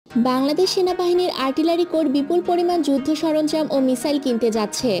বাংলাদেশ সেনাবাহিনীর artillery core বিপুল পরিমাণ যুদ্ধ সরঞ্জাম ও মিসাইল কিনতে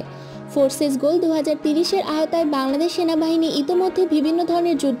যাচ্ছে। ফোর্সেস গোল 2030-এর আওতায় বাংলাদেশ সেনাবাহিনী ইতোমধ্যে বিভিন্ন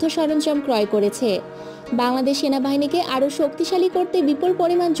ধরনের যুদ্ধ সরঞ্জাম ক্রয় করেছে। বাংলাদেশ সেনাবাহিনীকে আরও শক্তিশালী করতে বিপুল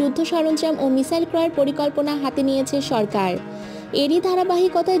পরিমাণ যুদ্ধ সরঞ্জাম ও মিসাইল ক্রয়ের পরিকল্পনা হাতে নিয়েছে সরকার। এরই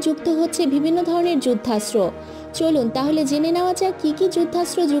ধারাবাহিকতায় যুক্ত হচ্ছে বিভিন্ন ধরনের যুদ্ধাস্ত্র। চলুন তাহলে জেনে নেওয়া যাক কী কী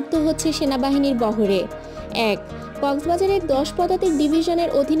যুদ্ধাস্ত্র যুক্ত হচ্ছে সেনাবাহিনীর বহরে। 1. কক্সবাজারের 10 পদাতিক ডিভিশনের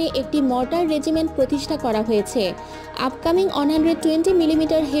অধীনে একটি মর্টার রেজিমেন্ট প্রতিষ্ঠা করা হয়েছে। আপকামিং 120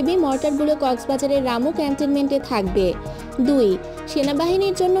 মিলিমিটার হেভি মর্টারগুলো কক্সবাজারের রামু ক্যান্টনমেন্টে থাকবে। 2.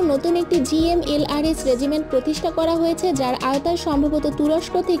 সেনাবাহিনীর জন্য নতুন একটি GMLRS রেজিমেন্ট প্রতিষ্ঠা করা হয়েছে, যার আওতায় সম্ভবত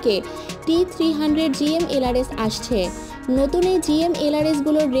তুরস্ক থেকে T300 GMLRS আসছে। নতুন এই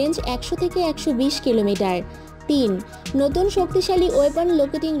GMLRSগুলোর রেঞ্জ 100 থেকে 120 কিলোমিটার। 3. নতুন শক্তিশালী ওয়েপন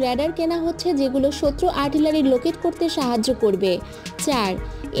লোকেটিং র্যাডার কেনা হচ্ছে, যেগুলো শত্রু আর্টিলারি লোকেট করতে সাহায্য করবে। 4.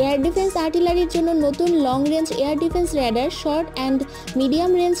 এয়ার ডিফেন্স আর্টিলারির জন্য নতুন long range air defence radar, short and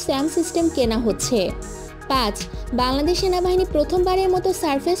medium range Sam system কেনা হচ্ছে। 5. বাংলাদেশ সেনাবাহিনী প্রথমবারের মতো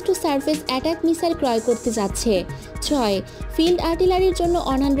surface two surface attack missile ক্রয় করতে যাচ্ছে। 6. ফিল্ড আর্টিলারির জন্য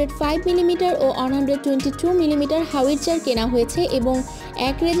 105 মিলিমিটার ও 122 মিলিমিটার হাউইটজার কেনা হয়েছে এবং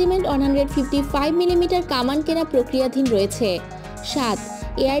 1 রেজিমেন্ট 155 মিলিমিটার কামান কেনা প্রক্রিয়াধীন রয়েছে। 7.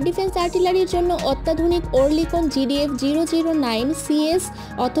 এয়ার ডিফেন্স আর্টিলারির জন্য অত্যাধুনিক ওরলিকন GDF 009 CS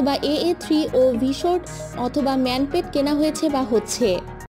অথবা AA3 ও ভিশোর্ট অথবা ম্যানপেট কেনা হয়েছে বা হচ্ছে।